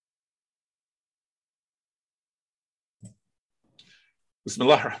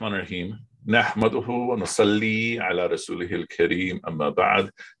Bismillah ar-Rahman ar-Rahim. Nahmaduhu wa nusalli ala rasulihil kareem amma ba'd.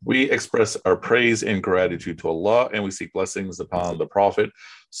 We express our praise and gratitude to Allah, and we seek blessings upon the Prophet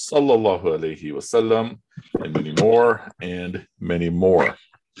sallallahu alaihi wasallam, and many more and many more.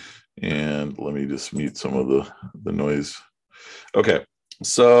 And let me just mute some of the noise. Okay,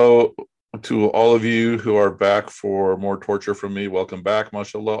 so to all of you who are back for more torture from me, welcome back,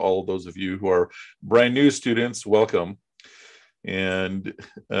 mashallah. All of those of you who are brand new students, welcome. And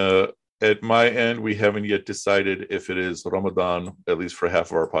at my end, we haven't yet decided if it is Ramadan, at least for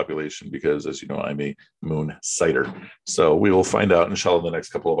half of our population, because as you know, I'm a moon sighter. So we will find out, inshallah, in the next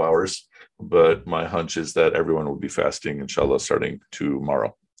couple of hours. But my hunch is that everyone will be fasting, inshallah, starting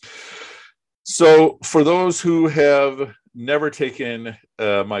tomorrow. So for those who have never taken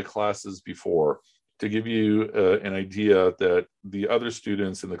my classes before, to give you an idea that the other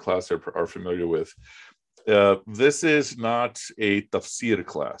students in the class are familiar with, this is not a tafsir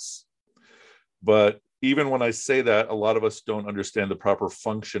class. But even when I say that, a lot of us don't understand the proper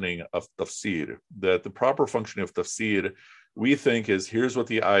functioning of tafsir. That the proper functioning of tafsir, we think, is here's what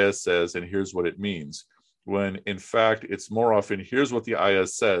the ayah says and here's what it means. When in fact, it's more often here's what the ayah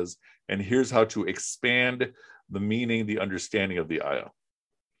says and here's how to expand the meaning, the understanding of the ayah,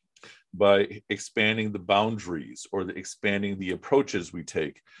 by expanding the boundaries or expanding the approaches we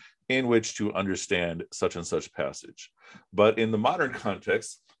take in which to understand such and such passage. But in the modern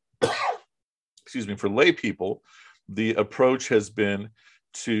context, for lay people, the approach has been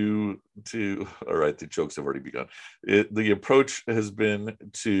to all right, the jokes have already begun. The approach has been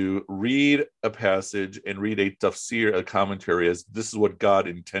to read a passage and read a tafsir, a commentary, as this is what God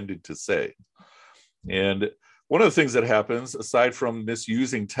intended to say. And one of the things that happens, aside from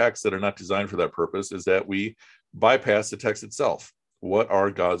misusing texts that are not designed for that purpose, is that we bypass the text itself. What are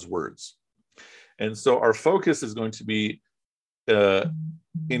God's words? And so our focus is going to be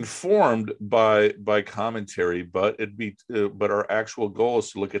informed by commentary, but our actual goal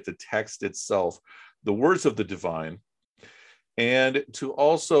is to look at the text itself, the words of the divine, and to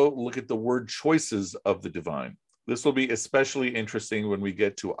also look at the word choices of the divine. This will be especially interesting when we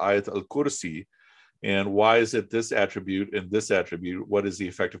get to Ayat al-Kursi, and why is it this attribute and this attribute? What is the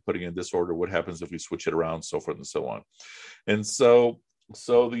effect of putting in this order? What happens if we switch it around, so forth and so on. And so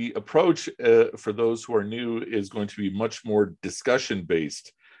the approach for those who are new is going to be much more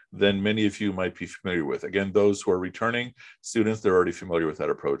discussion-based than many of you might be familiar with. Again, those who are returning students, they're already familiar with that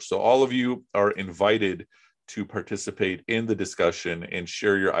approach. So all of you are invited to participate in the discussion and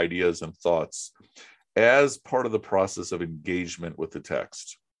share your ideas and thoughts as part of the process of engagement with the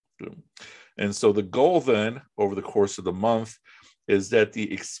text. And so the goal then, over the course of the month, is that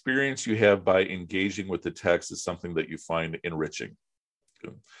the experience you have by engaging with the text is something that you find enriching.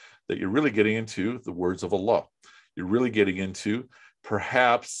 That you're really getting into the words of Allah. You're really getting into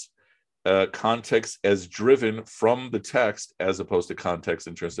perhaps context as driven from the text as opposed to context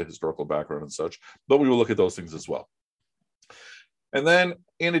in terms of historical background and such. But we will look at those things as well. And then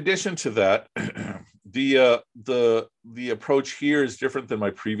in addition to that, the approach here is different than my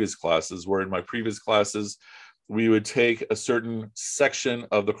previous classes, where in my previous classes, we would take a certain section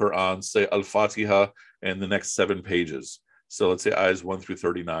of the Qur'an, say Al-Fatiha, and the next 7 pages. So let's say ayahs 1 through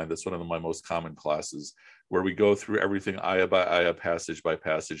 39. That's one of my most common classes, where we go through everything ayah by ayah, passage by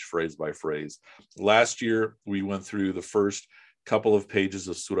passage, phrase by phrase. Last year, we went through the first couple of pages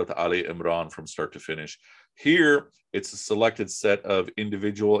of Surah Ali Imran from start to finish. Here, it's a selected set of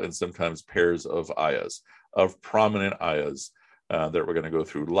individual and sometimes pairs of ayahs, of prominent ayahs that we're going to go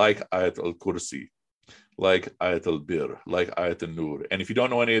through, like Ayat al-Kursi, like Ayat al-Bir, like Ayat al-Nur. And if you don't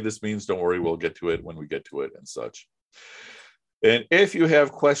know any of this means, don't worry, we'll get to it when we get to it and such. And if you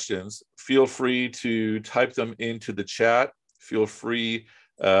have questions, feel free to type them into the chat. Feel free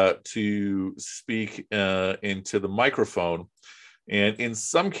to speak into the microphone. And in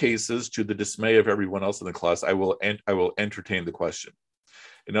some cases, to the dismay of everyone else in the class, I will entertain the question.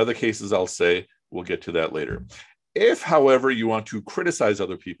 In other cases, I'll say, we'll get to that later. If, however, you want to criticize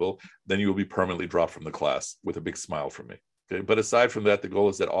other people, then you will be permanently dropped from the class with a big smile from me. Okay? But aside from that, the goal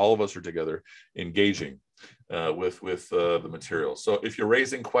is that all of us are together engaging with the material. So if you're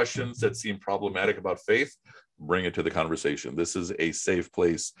raising questions that seem problematic about faith, bring it to the conversation. This is a safe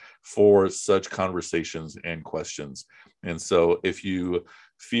place for such conversations and questions. And so if you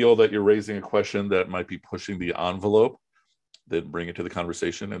feel that you're raising a question that might be pushing the envelope, then bring it to the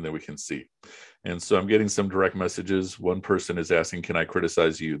conversation and then we can see. And so I'm getting some direct messages. One person is asking, can I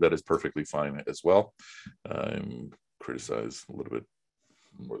criticize you? That is perfectly fine as well. I'm criticized a little bit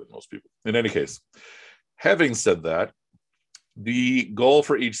more than most people. In any case, having said that, the goal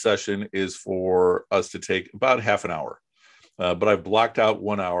for each session is for us to take about half an hour. But I've blocked out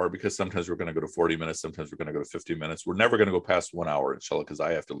 1 hour because sometimes we're going to go to 40 minutes, sometimes we're going to go to 50 minutes. We're never going to go past 1 hour, inshallah, because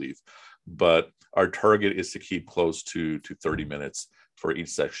I have to leave. But our target is to keep close to 30 minutes for each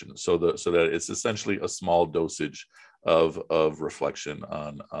section, so that it's essentially a small dosage of reflection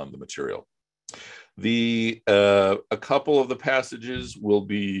on the material. A couple of the passages will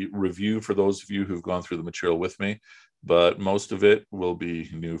be reviewed for those of you who've gone through the material with me, but most of it will be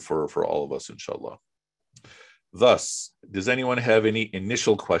new for all of us, inshallah. Thus, does anyone have any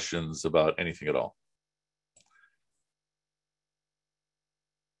initial questions about anything at all?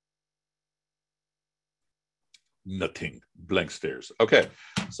 Nothing. Blank stares. Okay,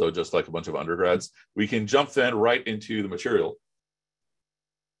 so just like a bunch of undergrads, we can jump then right into the material.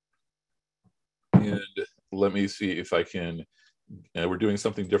 And let me see if I can, we're doing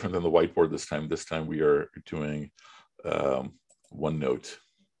something different than the whiteboard this time. This time we are doing OneNote.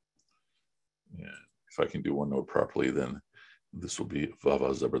 Yeah. If I can do OneNote properly, then this will be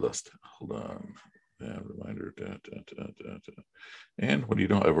Vava Zabardast. Hold on. Reminder. And what do you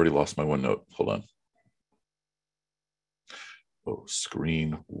know? I've already lost my OneNote. Hold on. Oh,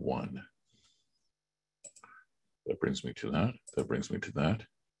 screen one. That brings me to that. That brings me to that.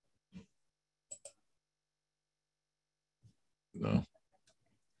 No.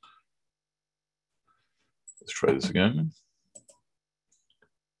 Let's try this again.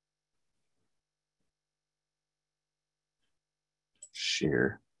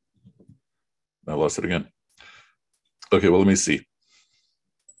 Share. I lost it again. Okay, well, let me see.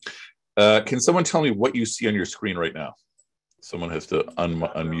 Can someone tell me what you see on your screen right now? Someone has to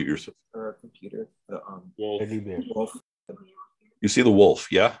unmute yourself. Computer. Wolf. You see the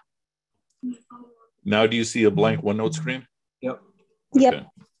wolf, yeah? Now do you see a blank OneNote screen? Yep. Okay. Yep.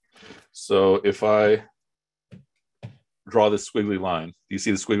 So if I draw this squiggly line, do you see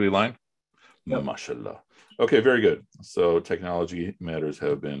the squiggly line? Yep. MashaAllah. Okay, very good. So technology matters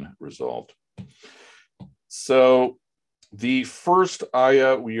have been resolved. So the first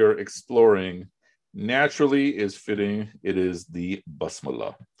ayah we are exploring naturally is fitting. It is the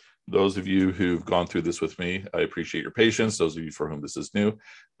Basmala. Those of you who've gone through this with me, I appreciate your patience. Those of you for whom this is new,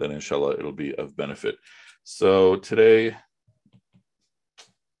 then inshallah, it'll be of benefit. So today,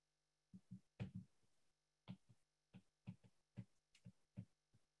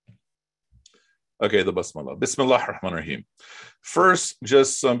 okay, the Basmala. Bismillah ar-Rahman ar-Rahim. First,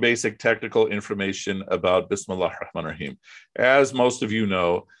 just some basic technical information about Bismillah ar-Rahman ar-Rahim. As most of you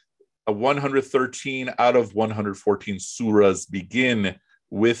know, 113 out of 114 surahs begin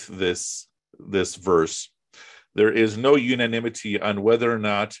with this verse. There is no unanimity on whether or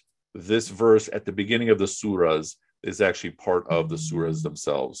not this verse at the beginning of the surahs is actually part of the surahs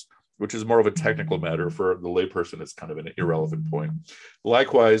themselves, which is more of a technical matter. For the layperson, it's kind of an irrelevant point.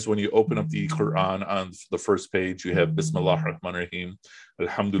 Likewise, when you open up the Qur'an on the first page, you have Bismillah ar-Rahman ar-Rahim,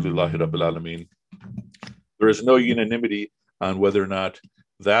 Alhamdulillahi Rabbil Alameen. There is no unanimity on whether or not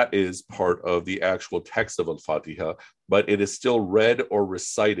that is part of the actual text of Al-Fatiha, but it is still read or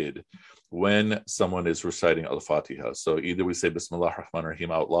recited when someone is reciting Al-Fatiha. So either we say Bismillah ar-Rahman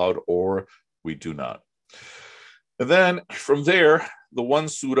ar-Rahim out loud or we do not. And then from there, the one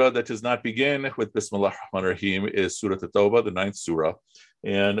surah that does not begin with Bismillah ar-Rahman ar-Rahim is Surah At-Tawbah, the 9th surah.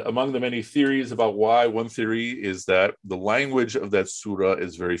 And among the many theories about why, one theory is that the language of that surah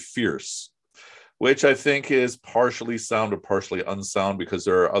is very fierce, which I think is partially sound or partially unsound, because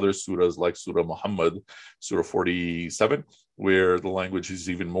there are other surahs like Surah Muhammad, Surah 47, where the language is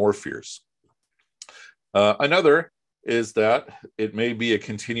even more fierce. Another is that it may be a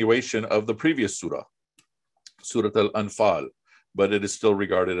continuation of the previous surah, Surah Al-Anfal, but it is still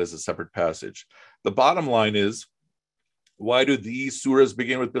regarded as a separate passage. The bottom line is, why do these surahs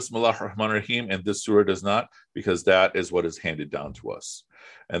begin with Bismillah ar-Rahman ar-Rahim and this surah does not? Because that is what is handed down to us.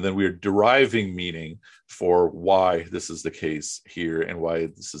 And then we're deriving meaning for why this is the case here and why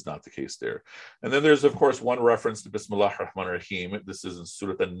this is not the case there. And then there's, of course, one reference to Bismillah ar-Rahman ar-Rahim. This is in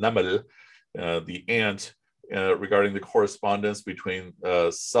Surah An-Naml, the ant, regarding the correspondence between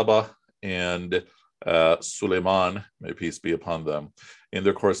Sabah and Sulaiman, may peace be upon them. In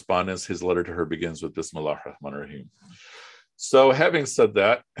their correspondence, his letter to her begins with Bismillah ar-Rahman ar-Rahim. So having said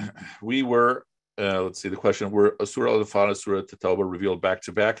that, we were, let's see the question, were Surah Al-Fatiha, Surah At-Tawbah revealed back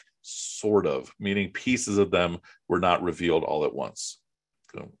to back? Sort of, meaning pieces of them were not revealed all at once.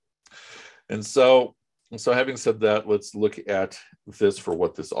 And so having said that, let's look at this for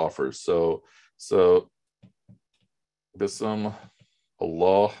what this offers. So Bism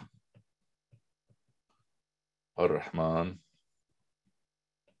Allah ar-Rahman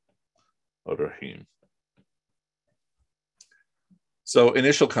ar-Rahim. So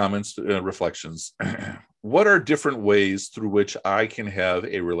initial comments, reflections. what are different ways through which I can have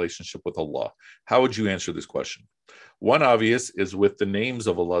a relationship with Allah? How would you answer this question? One obvious is with the names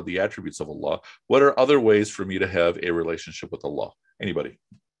of Allah, the attributes of Allah. What are other ways for me to have a relationship with Allah? Anybody?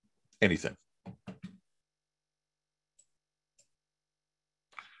 Anything?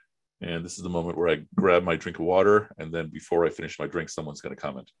 And this is the moment where I grab my drink of water, and then before I finish my drink, someone's going to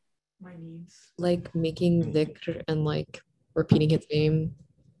comment. My needs. Like making dhikr and like repeating his name,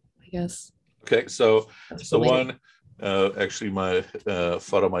 I guess. Okay, so Related. one, actually my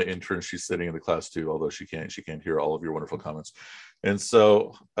Farah, my intern, she's sitting in the class too, although she can't hear all of your wonderful comments. And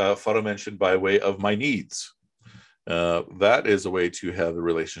so Farah mentioned by way of my needs. That is a way to have a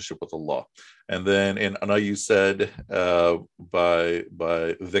relationship with Allah. And then in Ana, you said by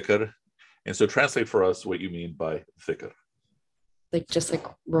dhikr. And so translate for us what you mean by dhikr. Like just like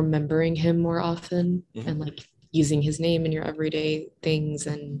remembering him more often and like using his name in your everyday things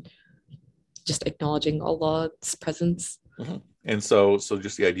and just acknowledging Allah's presence. And so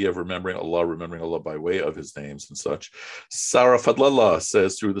just the idea of remembering Allah by way of his names and such. Sarah Fadlallah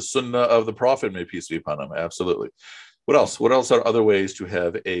says through the sunnah of the Prophet, may peace be upon him. Absolutely. What else? What else are other ways to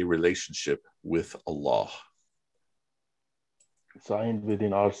have a relationship with Allah? Signed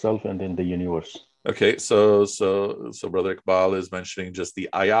within ourselves and in the universe. Okay, so Brother Iqbal is mentioning just the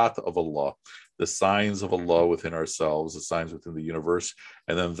ayat of Allah, the signs of Allah within ourselves, the signs within the universe,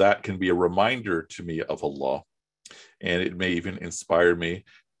 and then that can be a reminder to me of Allah, and it may even inspire me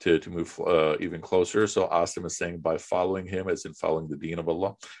to move even closer. So Asim is saying by following him, as in following the deen of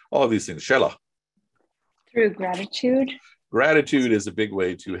Allah. All of these things. Shela. Through gratitude. Gratitude is a big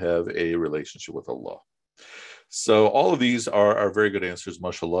way to have a relationship with Allah. So all of these are very good answers,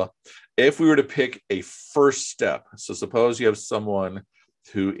 mashallah. If we were to pick a first step, so suppose you have someone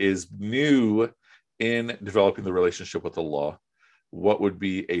who is new in developing the relationship with Allah, what would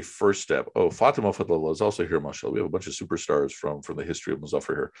be a first step? Oh, Fatima Fadlallah is also here, mashallah. We have a bunch of superstars from the history of Muzaffar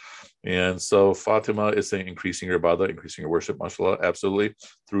here. And so Fatima is saying increasing your ibadah, increasing your worship, mashallah, absolutely.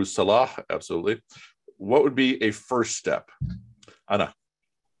 Through salah, absolutely. What would be a first step? Anna.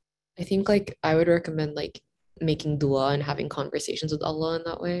 I think like I would recommend like making dua and having conversations with Allah in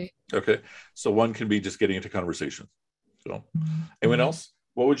that way. Okay, so one can be just getting into conversation. So, anyone else?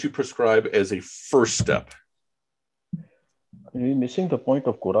 What would you prescribe as a first step? You're missing the point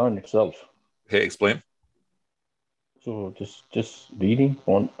of Quran itself. Okay, explain. So just reading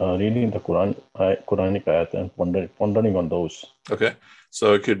the Quranic ayat and pondering on those. Okay,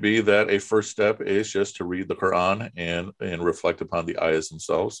 so it could be that a first step is just to read the Quran and reflect upon the ayahs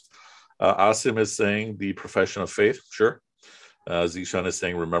themselves. Asim is saying the profession of faith. Sure. Zishan is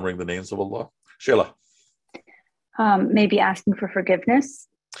saying remembering the names of Allah. Sheila. Maybe asking for forgiveness.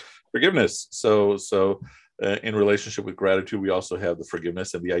 Forgiveness. So in relationship with gratitude, we also have the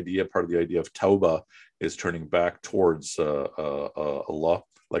forgiveness, and part of the idea of tawbah is turning back towards Allah,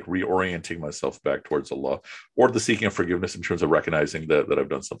 like reorienting myself back towards Allah, or the seeking of forgiveness in terms of recognizing that I've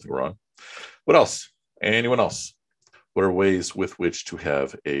done something wrong. What else? Anyone else? What are ways with which to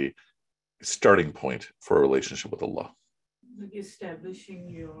have a starting point for a relationship with Allah? Like establishing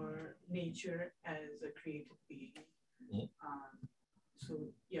your nature as a created being. So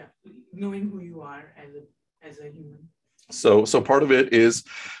yeah, knowing who you are as a human. So part of it is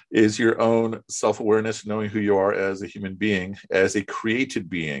your own self-awareness, knowing who you are as a human being, as a created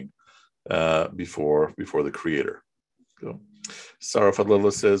being, before the Creator. So, Sarah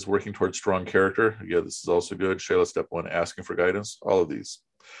Fadlallah says working towards strong character. Yeah, this is also good. Shayla, step one, asking for guidance. All of these.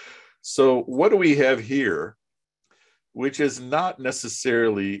 So what do we have here, which is not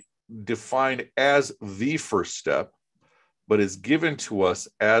necessarily defined as the first step, but is given to us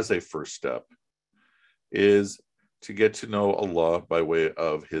as a first step, is to get to know Allah by way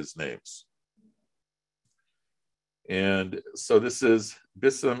of his names. And so this is,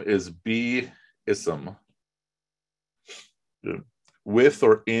 Bism is bi-ism, with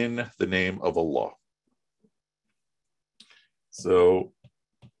or in the name of Allah. So,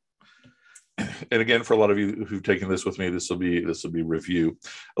 and again, for a lot of you who've taken this with me, this will be review.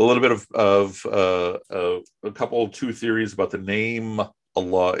 A little bit of two theories about the name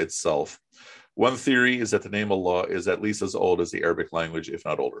Allah itself. One theory is that the name Allah is at least as old as the Arabic language, if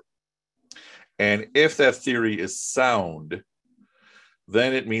not older. And if that theory is sound,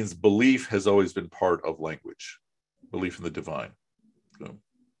 then it means belief has always been part of language, belief in the divine.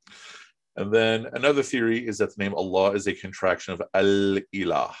 And then another theory is that the name Allah is a contraction of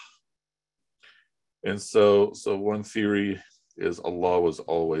Al-Ilah. And so one theory is Allah was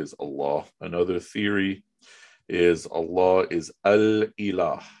always Allah. Another theory is Allah is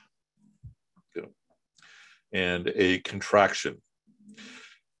Al-Ilah, and a contraction.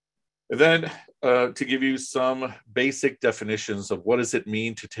 And then to give you some basic definitions of what does it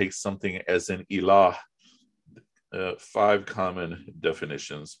mean to take something as an ilah, 5 common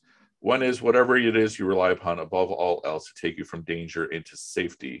definitions. One is whatever it is you rely upon above all else to take you from danger into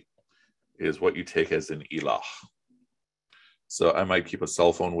safety is what you take as an ilah. So I might keep a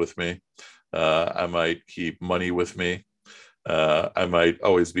cell phone with me. I might keep money with me. I might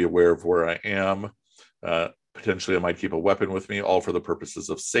always be aware of where I am. Potentially, I might keep a weapon with me, all for the purposes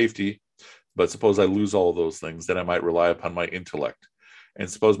of safety. But suppose I lose all of those things, then I might rely upon my intellect. And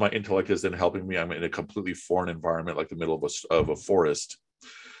suppose my intellect isn't helping me. I'm in a completely foreign environment, like the middle of a forest.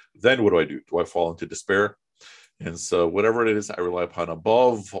 Then what do? Do I fall into despair? And so whatever it is I rely upon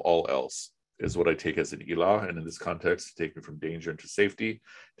above all else is what I take as an ilah. And in this context, to take me from danger into safety,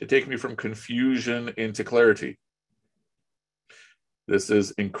 to take me from confusion into clarity. This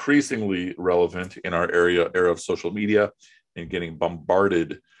is increasingly relevant in our era of social media and getting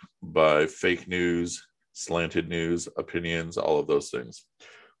bombarded by fake news, slanted news, opinions, all of those things.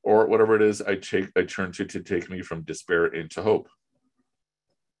 Or whatever it is I turn to take me from despair into hope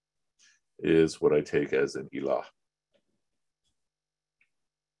is what I take as an ilah.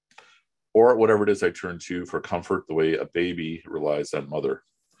 Or whatever it is I turn to for comfort, the way a baby relies on mother.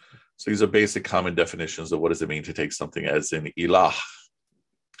 So these are basic common definitions of what does it mean to take something as an ilah.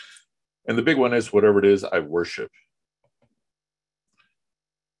 And the big one is whatever it is I worship.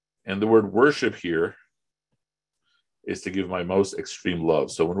 And the word worship here is to give my most extreme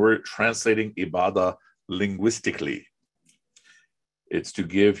love. So when we're translating ibadah linguistically, it's to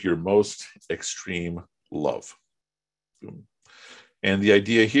give your most extreme love. And the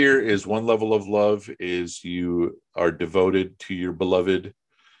idea here is one level of love is you are devoted to your beloved.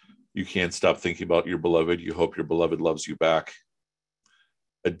 You can't stop thinking about your beloved. You hope your beloved loves you back.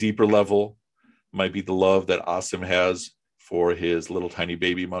 A deeper level might be the love that Asim has for his little tiny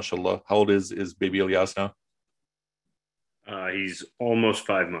baby, mashallah. How old is baby Ilyas now? He's almost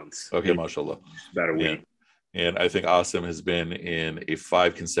 5 months. Okay, mashallah. About a week. And I think Asim has been in a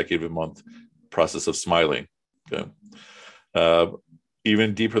 5 consecutive month process of smiling. Okay.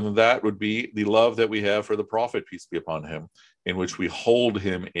 Even deeper than that would be the love that we have for the Prophet, peace be upon him, in which we hold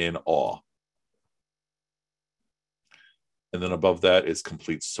him in awe. And then above that is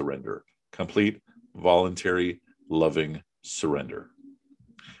complete surrender, complete voluntary, loving surrender.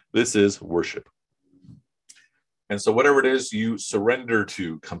 This is worship. And so whatever it is you surrender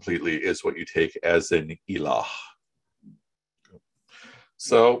to completely is what you take as an ilah.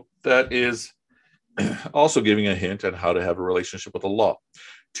 So that is also giving a hint on how to have a relationship with Allah,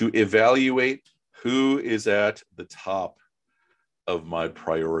 to evaluate who is at the top of my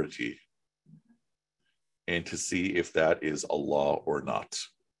priority and to see if that is Allah or not.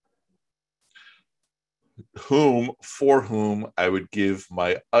 For whom I would give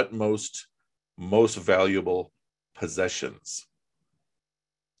my utmost, most valuable possessions.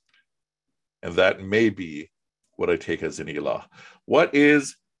 And that may be what I take as an ilah. What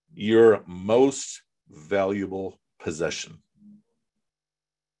is your most valuable possession?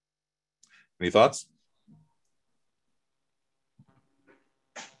 Any thoughts?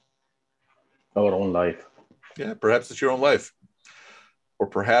 Our own life. Yeah, perhaps it's your own life. Or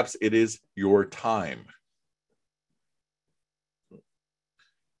perhaps it is your time.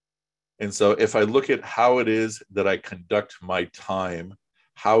 And so if I look at how it is that I conduct my time,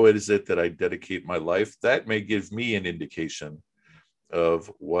 how is it that I dedicate my life, that may give me an indication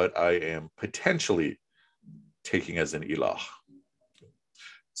of what I am potentially taking as an ilah.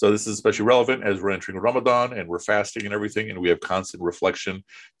 So this is especially relevant as we're entering Ramadan and we're fasting and everything, and we have constant reflection,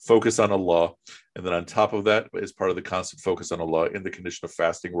 focus on Allah. And then on top of that, as part of the constant focus on Allah, in the condition of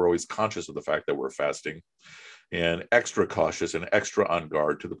fasting, we're always conscious of the fact that we're fasting and extra cautious and extra on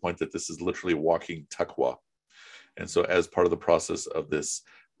guard to the point that this is literally walking taqwa. And so as part of the process of this,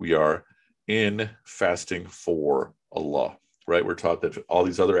 we are in fasting for Allah, right? We're taught that all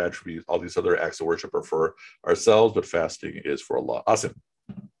these other attributes, all these other acts of worship are for ourselves, but fasting is for Allah. Asim.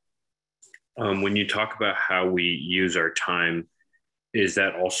 When you talk about how we use our time, is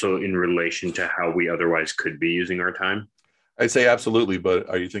that also in relation to how we otherwise could be using our time? I'd say absolutely, but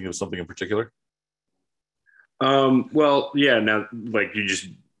are you thinking of something in particular? Well, yeah, now, like you just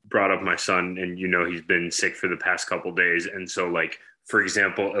brought up my son and, you know, he's been sick for the past couple days. And so, like, for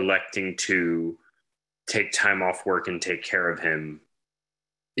example, electing to take time off work and take care of him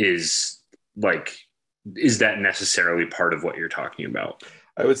is that necessarily part of what you're talking about?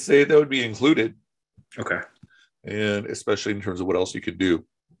 I would say that would be included. Okay. And especially in terms of what else you could do.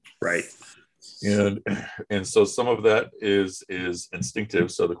 Right. And so some of that is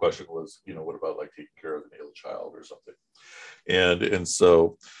instinctive. So the question was, you know, what about like taking care of an ill child or something? And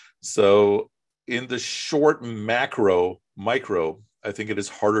so So in the short micro, I think it is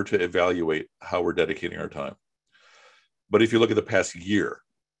harder to evaluate how we're dedicating our time. But if you look at the past year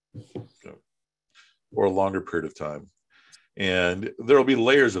or a longer period of time, and there will be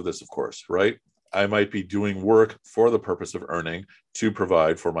layers of this, of course, right? I might be doing work for the purpose of earning to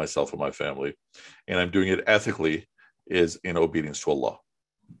provide for myself and my family, and I'm doing it ethically, is in obedience to Allah.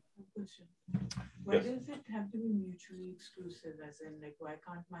 Why does it have to be mutually exclusive? As in, like, why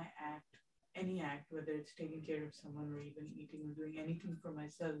can't my act, any act, whether it's taking care of someone or even eating or doing anything for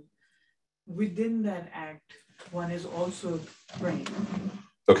myself, within that act, one is also praying?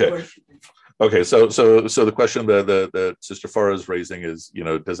 Okay. Worshiping. Okay. So the question that Sister Farah is raising is,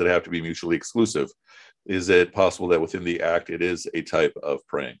 does it have to be mutually exclusive? Is it possible that within the act it is a type of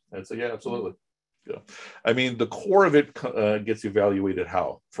praying? I'd say, yeah, absolutely. Yeah. I mean, the core of it gets evaluated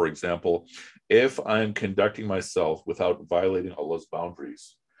how? For example, if I'm conducting myself without violating Allah's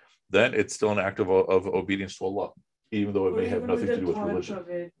boundaries, then it's still an act of obedience to Allah, even though it may have nothing to do with religion. Of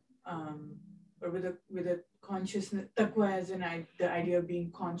it, or with a consciousness, taqwa as in the idea of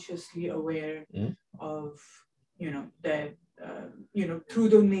being consciously aware of, that, through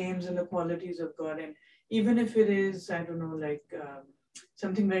the names and the qualities of God. And even if it is, I don't know, like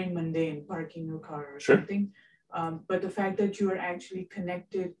something very mundane, parking your car or something, but the fact that you are actually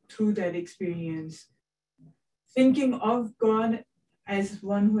connected through that experience, thinking of God as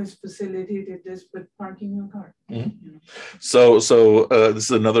one who has facilitated this, but parking your car. So this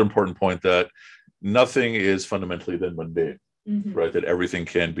is another important point, that nothing is fundamentally then mundane, right? That everything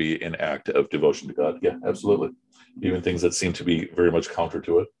can be an act of devotion to God. Yeah, absolutely. Even things that seem to be very much counter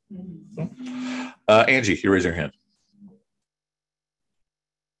to it. Angie, you raise your hand.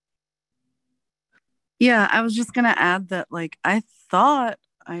 Yeah, I was just going to add that, like, I thought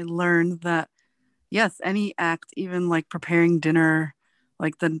I learned that, yes, any act, even like preparing dinner,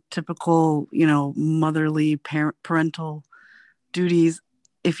 like the typical, motherly parental duties,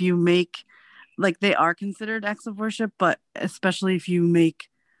 if you make, like, they are considered acts of worship, but especially if you make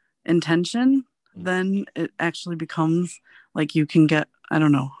intention, then it actually becomes like you can get, I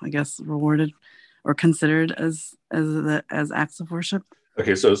don't know, I guess rewarded or considered as acts of worship.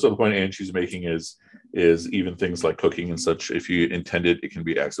 Okay, so the point Angie's making is even things like cooking and such, if you intend it, it can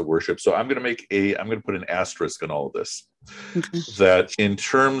be acts of worship. So I'm going to put an asterisk on all of this. Okay. That in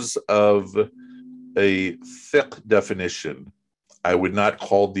terms of a fiqh definition, I would not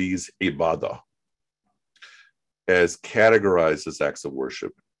call these ibadah as categorized as acts of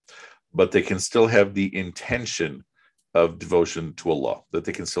worship, but they can still have the intention of devotion to Allah, that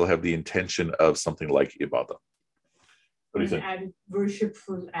they can still have the intention of something like ibadah. What do you think?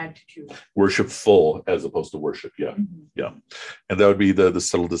 Worshipful attitude. Worshipful as opposed to worship, yeah. Yeah. And that would be the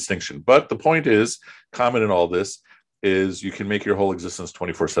subtle distinction. But the point is, common in all this, is you can make your whole existence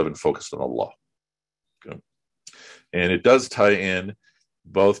 24/7 focused on Allah. Okay. And it does tie in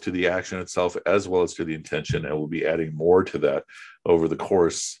both to the action itself as well as to the intention, and we'll be adding more to that over the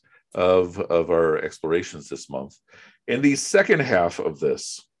course of our explorations this month. In the second half of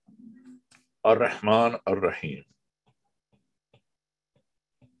this, Ar-Rahman Ar-Rahim.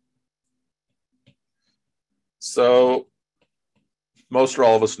 So most or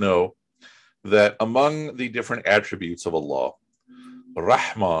all of us know that among the different attributes of Allah,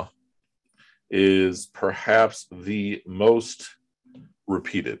 Rahmah is perhaps the most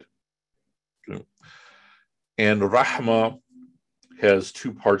repeated. Okay. And Rahmah has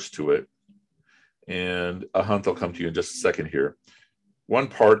two parts to it. And Ahant, I'll come to you in just a second here. One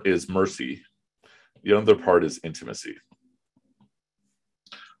part is mercy. The other part is intimacy.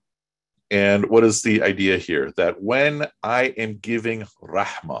 And what is the idea here? That when I am giving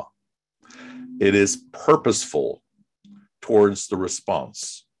rahmah, it is purposeful towards the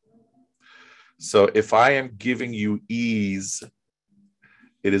response. So if I am giving you ease,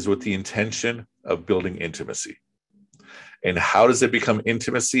 it is with the intention of building intimacy. And how does it become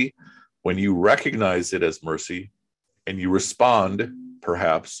intimacy? When you recognize it as mercy and you respond,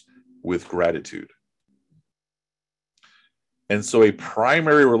 perhaps, with gratitude. And so a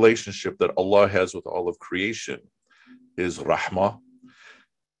primary relationship that Allah has with all of creation is rahmah.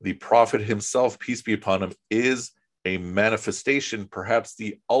 The Prophet himself, peace be upon him, is a manifestation, perhaps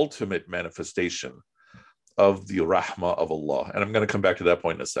the ultimate manifestation of the rahmah of Allah. And I'm going to come back to that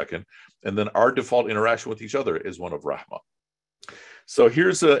point in a second. And then our default interaction with each other is one of rahmah. So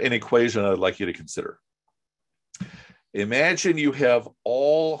here's an equation I'd like you to consider. Imagine you have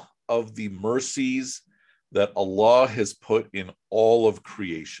all of the mercies that Allah has put in all of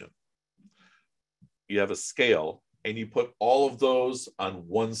creation. You have a scale, and you put all of those on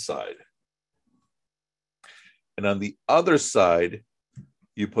one side. And on the other side,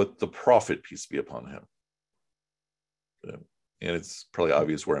 you put the Prophet, peace be upon him. And it's probably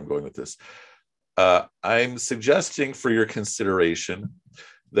obvious where I'm going with this. I'm suggesting for your consideration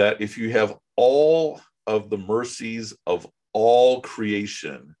that if you have all of the mercies of all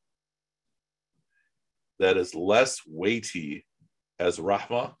creation, that is less weighty as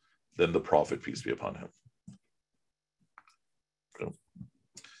rahmah than the Prophet, peace be upon him.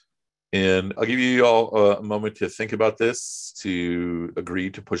 And I'll give you all a moment to think about this, to agree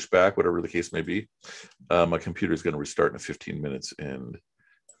to push back, whatever the case may be. My computer is going to restart in 15 minutes, and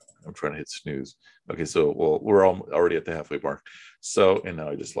I'm trying to hit snooze. Okay, so we're already at the halfway mark. So, and now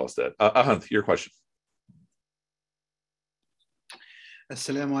I just lost that. Ahant, your question.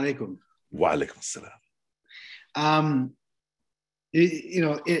 Assalamu alaikum. Wa alaikum assalam.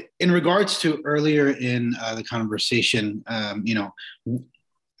 In regards to earlier in the conversation,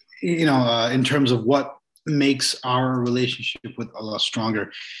 in terms of what makes our relationship with Allah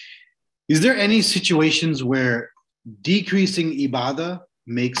stronger, is there any situations where decreasing ibadah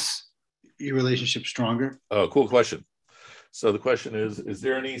makes your relationship stronger? Oh, cool question. So the question is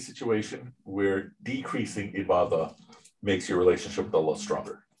there any situation where decreasing ibadah makes your relationship with Allah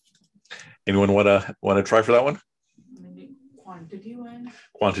stronger? Anyone want to try for that one? Maybe quantity-wise?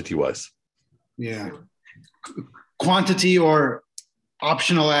 Quantity-wise. Yeah. Quantity or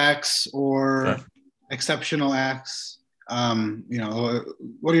optional acts or exceptional acts.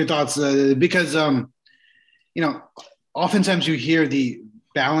 What are your thoughts? Because oftentimes you hear the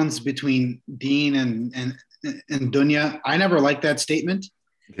balance between deen and dunya. I never like that statement.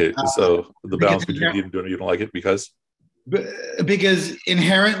 Okay, so the balance between deen and dunya, you don't like it because? Because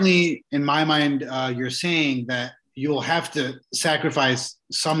inherently, in my mind, you're saying that you'll have to sacrifice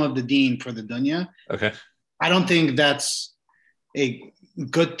some of the deen for the dunya. Okay. I don't think that's a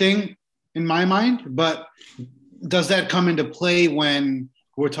good thing in my mind, but does that come into play when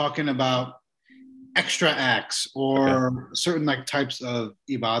we're talking about extra acts or certain types of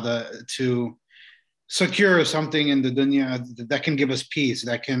ibadah to secure something in the dunya that can give us peace,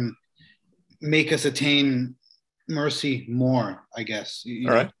 that can make us attain mercy more, I guess.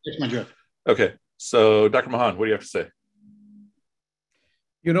 All right. That's my drift. Okay. So Dr. Mahan, what do you have to say?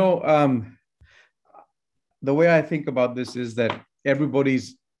 The way I think about this is that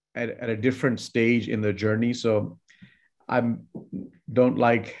everybody's at a different stage in their journey. So I don't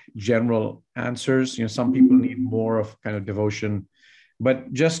like general answers. Some people need more of kind of devotion.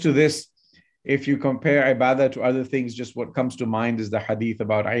 But just to this, if you compare ibadah to other things, just what comes to mind is the hadith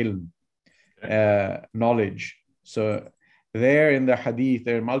about ilm, knowledge. So there in the hadith,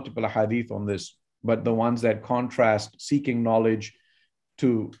 there are multiple hadith on this, but the ones that contrast seeking knowledge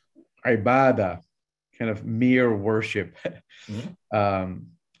to ibadah, kind of mere worship,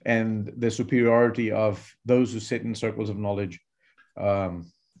 and the superiority of those who sit in circles of knowledge and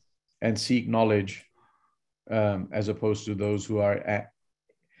seek knowledge, as opposed to those who are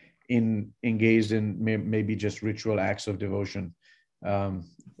engaged in maybe just ritual acts of devotion,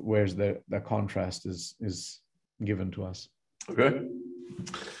 whereas the contrast is given to us. Okay.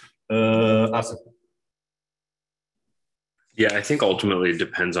 Asif. Yeah, I think ultimately it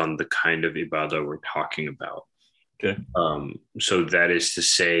depends on the kind of ibadah we're talking about. Okay. So that is to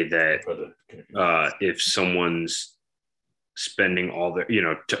say that if someone's spending all their,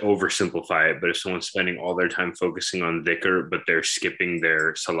 to oversimplify it, but if someone's spending all their time focusing on dhikr, but they're skipping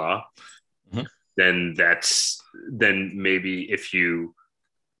their salah, then maybe if you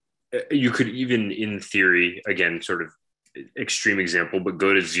could even in theory, again, sort of extreme example, but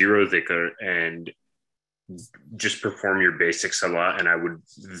go to zero dhikr and just perform your basic salah. And I would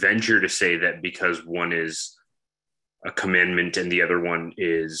venture to say that because one is a commandment and the other one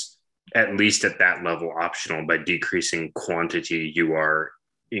is at least at that level optional, by decreasing quantity, you are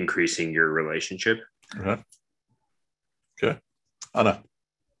increasing your relationship. Okay. Anna.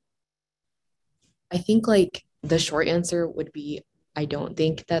 I think the short answer would be, I don't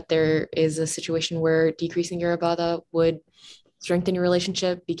think that there is a situation where decreasing your ibadah would strengthen your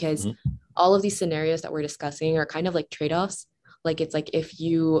relationship, because all of these scenarios that we're discussing are kind of like trade-offs. It's like if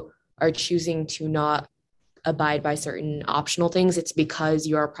you are choosing to not abide by certain optional things, it's because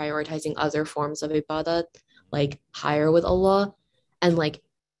you are prioritizing other forms of ibadah, higher with Allah. And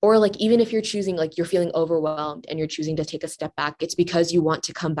even if you're choosing, you're feeling overwhelmed and you're choosing to take a step back, it's because you want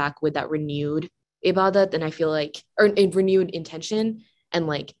to come back with that renewed ibadah. Then I feel or a renewed intention. And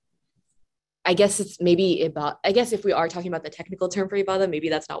I guess it's maybe about, I guess if we are talking about the technical term for ibadah, maybe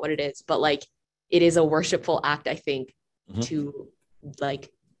that's not what it is, but it is a worshipful act, I think, to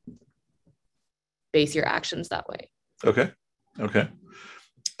base your actions that way. Okay.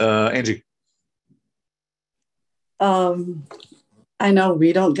 Angie. I know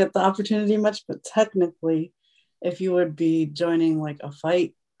we don't get the opportunity much, but technically, if you would be joining like a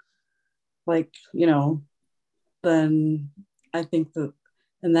fight, like, then I think that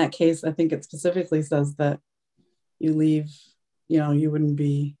in that case, I think it specifically says that you leave, you wouldn't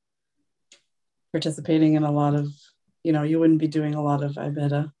be participating in a lot of, you wouldn't be doing a lot of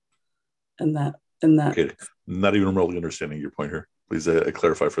ibadah in that. Okay, not even remotely understanding your point here. Please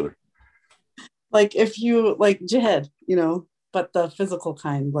clarify further. Like if you like jihad, but the physical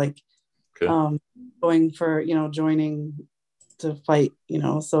kind, like going for, joining to fight,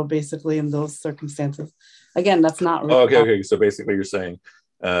 so basically in those circumstances, again, that's not really okay. So basically you're saying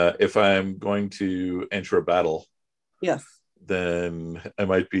if I'm going to enter a battle, yes, then I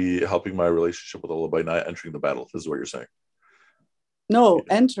might be helping my relationship with Allah by not entering the battle. This is what you're saying. No,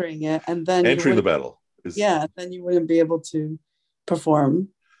 entering it and then entering the battle is then you wouldn't be able to perform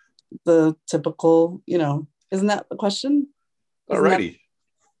the typical, isn't that the question? Alrighty.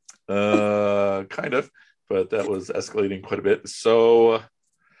 Kind of, but that was escalating quite a bit. So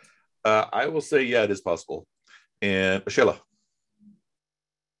I will say, yeah, it is possible. And Sheila.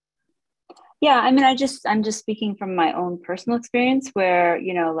 Yeah, I mean, I'm just speaking from my own personal experience where,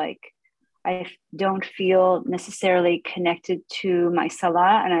 I don't feel necessarily connected to my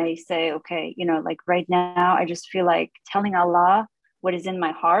salah. And I say, okay, right now, I just feel like telling Allah what is in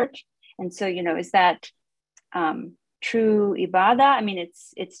my heart. And so, is that true ibadah? I mean,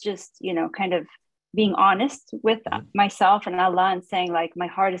 it's just, kind of being honest with myself and Allah and saying like, my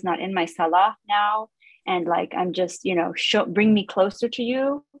heart is not in my salah now. And like, I'm just, bring me closer to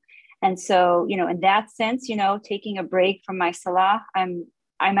you. And so, in that sense, taking a break from my salah,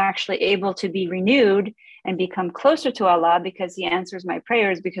 I'm actually able to be renewed and become closer to Allah because He answers my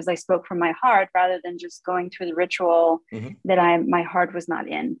prayers because I spoke from my heart rather than just going through the ritual that my heart was not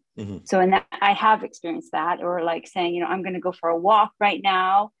in. So, and that I have experienced that, or like saying, I'm going to go for a walk right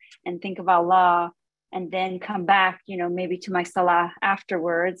now and think of Allah and then come back, maybe to my salah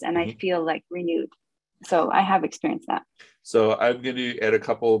afterwards, and I feel like renewed. So I have experienced that. So I'm going to add a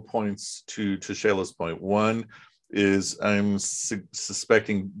couple of points to Shayla's point. One is I'm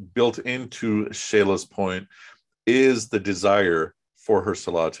suspecting built into Shayla's point is the desire for her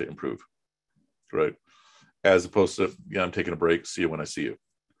salah to improve, right? As opposed to, I'm taking a break, see you when I see you,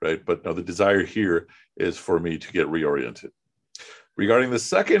 right? But no, the desire here is for me to get reoriented. Regarding the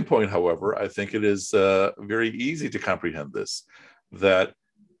second point, however, I think it is very easy to comprehend this, that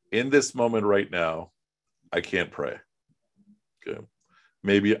in this moment right now, I can't pray. Okay.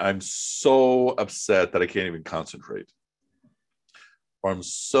 Maybe I'm so upset that I can't even concentrate. Or I'm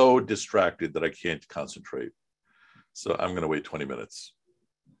so distracted that I can't concentrate. So I'm going to wait 20 minutes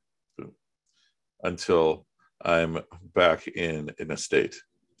until I'm back in a state.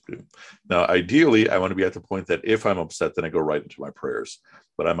 Now, ideally, I want to be at the point that if I'm upset, then I go right into my prayers.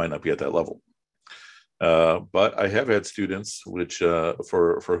 But I might not be at that level. But I have had students which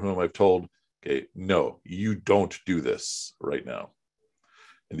for whom I've told, okay, no, you don't do this right now.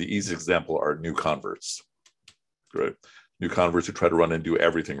 And the easy example are new converts, right? New converts who try to run and do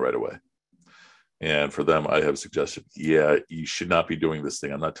everything right away. And for them, I have suggested, yeah, you should not be doing this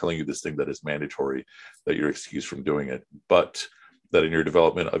thing. I'm not telling you this thing that is mandatory, that you're excused from doing it, but that in your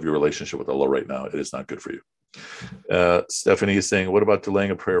development of your relationship with Allah right now, it is not good for you. Stephanie is saying, what about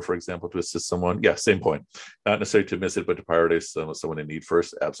delaying a prayer, for example, to assist someone? Yeah, same point. Not necessarily to miss it, but to prioritize someone in need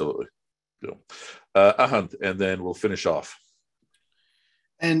first. Absolutely. Ahant, and then we'll finish off.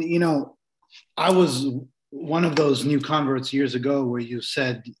 And, I was one of those new converts years ago where you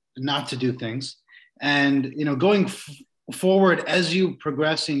said not to do things. And, going forward as you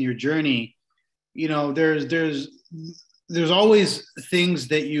progress in your journey, there's always things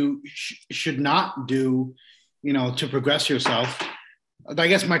that you should not do, to progress yourself. I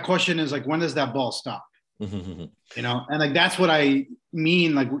guess my question is like, when does that ball stop? And like, that's what I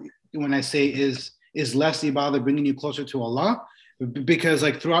mean. Like when I say is less ibadah bringing you closer to Allah, because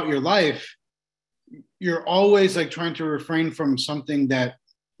like throughout your life, you're always like trying to refrain from something that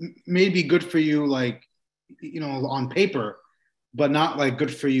may be good for you, like, on paper, but not like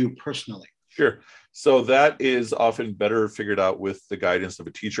good for you personally. Sure. So that is often better figured out with the guidance of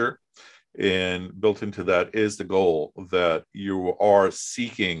a teacher. And built into that is the goal that you are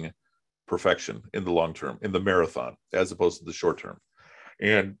seeking perfection in the long term, in the marathon, as opposed to the short term.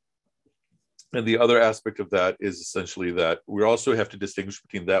 And the other aspect of that is essentially that we also have to distinguish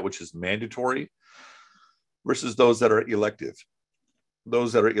between that which is mandatory versus those that are elective.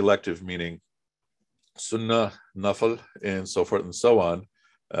 Those that are elective, meaning sunnah, nafal, and so forth and so on.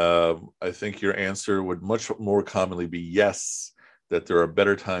 I think your answer would much more commonly be yes, that there are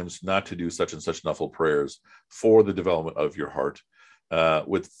better times not to do such and such nafal prayers for the development of your heart.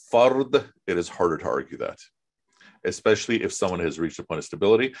 With fard, it is harder to argue that, especially if someone has reached a point of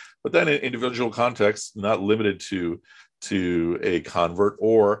stability. But then in individual contexts, not limited to a convert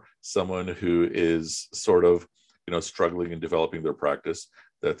or someone who is sort of, struggling and developing their practice,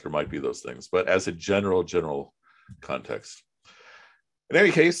 that there might be those things. But as a general context. In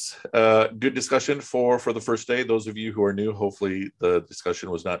any case, good discussion for the first day. Those of you who are new, hopefully the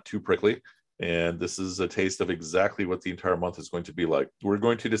discussion was not too prickly. And this is a taste of exactly what the entire month is going to be like. We're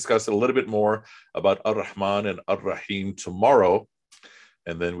going to discuss a little bit more about Ar-Rahman and Ar-Rahim tomorrow,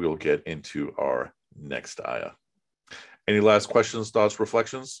 and then we'll get into our next ayah. Any last questions, thoughts,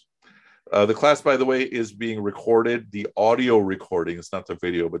 reflections? The class, by the way, is being recorded. The audio recordings, not the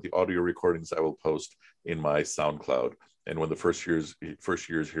video, but the audio recordings I will post in my SoundCloud. And when the first years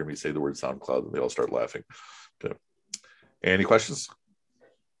hear me say the word SoundCloud, they all start laughing. Okay. Any questions?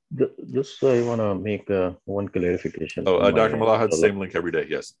 Just I want to make one clarification. Dr. Mallah had the same link every day.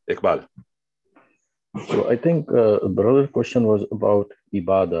 Yes. Iqbal. So I think the brother's question was about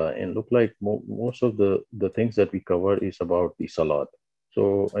ibadah, and look like most of the things that we cover is about the salat.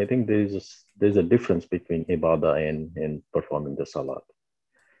 So I think there's a difference between ibadah and performing the salat.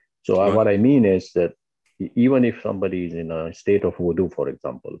 So what I mean is that even if somebody is in a state of wudu, for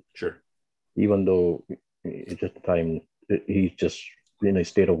example, sure, even though it's just the time he's just in a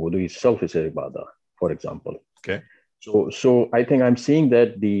state of wudu itself is a ibadah, for example. Okay. So I think I'm seeing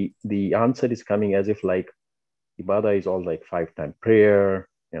that the answer is coming as if like ibadah is all like 5-time prayer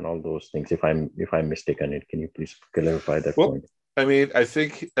and all those things. If I'm mistaken, can you please clarify that point? I mean, I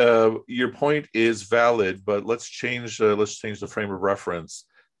think your point is valid, but let's change the frame of reference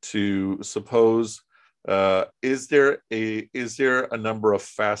to suppose is there a number of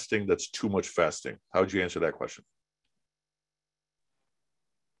fasting that's too much fasting? How would you answer that question?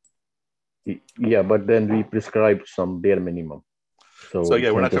 Yeah, but then we prescribe some bare minimum. So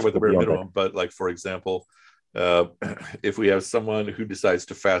yeah, we're not talking about the bare minimum, but like, for example, if we have someone who decides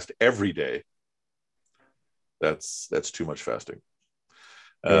to fast every day, that's too much fasting.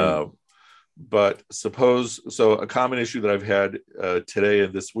 But so a common issue that I've had today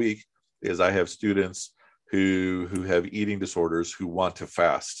and this week is I have students who have eating disorders who want to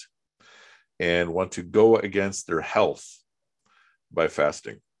fast and want to go against their health by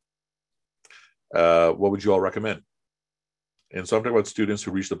fasting. What would you all recommend? And so I'm talking about students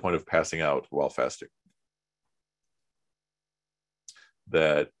who reach the point of passing out while fasting.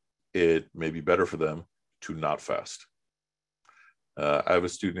 That it may be better for them to not fast. I have a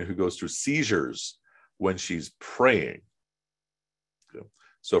student who goes through seizures when she's praying. Okay.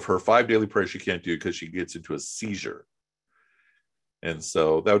 So if her 5 daily prayers she can't do because she gets into a seizure. And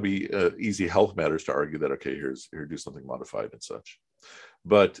so that would be easy health matters to argue that, okay, here, do something modified and such.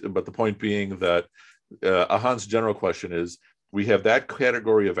 But the point being that Ahan's general question is, we have that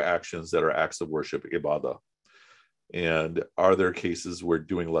category of actions that are acts of worship, ibadah. And are there cases where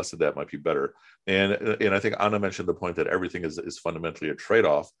doing less of that might be better? And I think Anna mentioned the point that everything is fundamentally a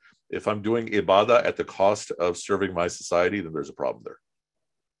trade-off. If I'm doing ibadah at the cost of serving my society, then there's a problem there.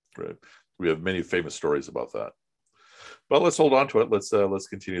 Right? We have many famous stories about that. But let's hold on to it. Let's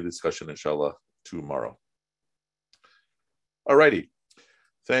continue the discussion, inshallah, tomorrow. All righty.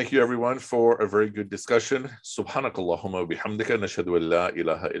 Thank you, everyone, for a very good discussion. Subhanakallahumma bihamdika nashhadu an la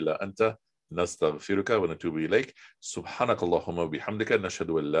ilaha illa anta nastaghfiruka wa natubu ilayk. Subhanakallahumma bihamdika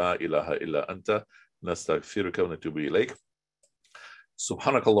nashhadu an la ilaha illa anta nastaghfiruka wa natubu ilayk.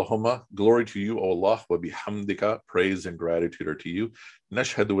 Subhanakallahumma, glory to you, O Allah, wa bihamdika, praise and gratitude are to you.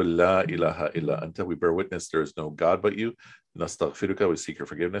 Nashhadu an la ilaha illa anta, we bear witness there is no God but you. Nastaghfiruka, we seek your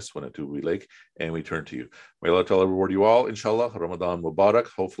forgiveness, wa natubu ilayk, and we turn to you. May Allah Ta'ala reward you all, inshallah. Ramadan Mubarak.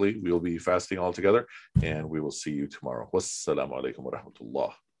 Hopefully we'll be fasting all together, and we will see you tomorrow. Wassalamu alaikum wa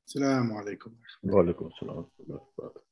rahmatullah. Assalamu alaikum. Wa alaikum assalam.